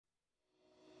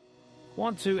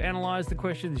Want to analyze the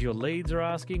questions your leads are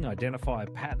asking, identify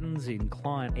patterns in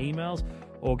client emails,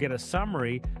 or get a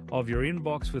summary of your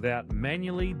inbox without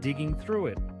manually digging through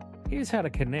it? Here's how to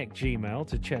connect Gmail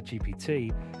to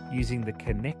ChatGPT using the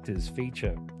Connectors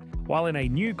feature. While in a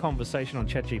new conversation on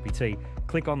ChatGPT,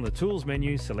 click on the Tools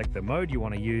menu, select the mode you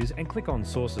want to use, and click on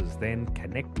Sources, then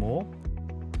Connect More.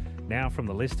 Now from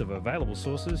the list of available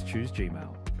sources, choose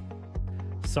Gmail.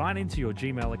 Sign into your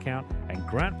Gmail account and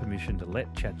grant permission to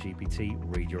let ChatGPT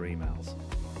read your emails.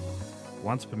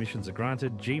 Once permissions are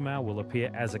granted, Gmail will appear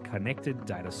as a connected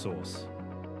data source.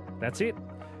 That's it.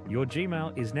 Your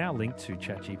Gmail is now linked to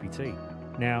ChatGPT.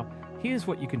 Now, here's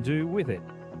what you can do with it.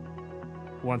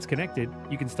 Once connected,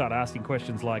 you can start asking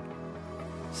questions like,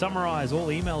 summarize all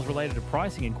emails related to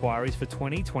pricing inquiries for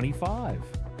 2025.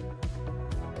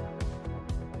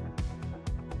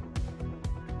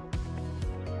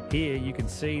 Here you can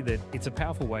see that it's a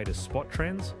powerful way to spot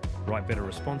trends, write better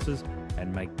responses,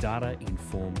 and make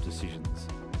data-informed decisions.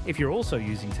 If you're also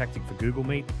using Tactiq for Google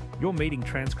Meet, your meeting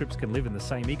transcripts can live in the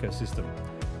same ecosystem.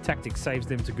 Tactiq saves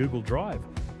them to Google Drive,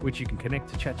 which you can connect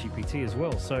to ChatGPT as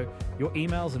well, so your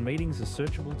emails and meetings are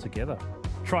searchable together.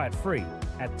 Try it free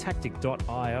at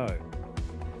tactiq.io.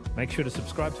 Make sure to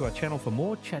subscribe to our channel for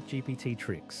more ChatGPT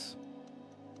tricks.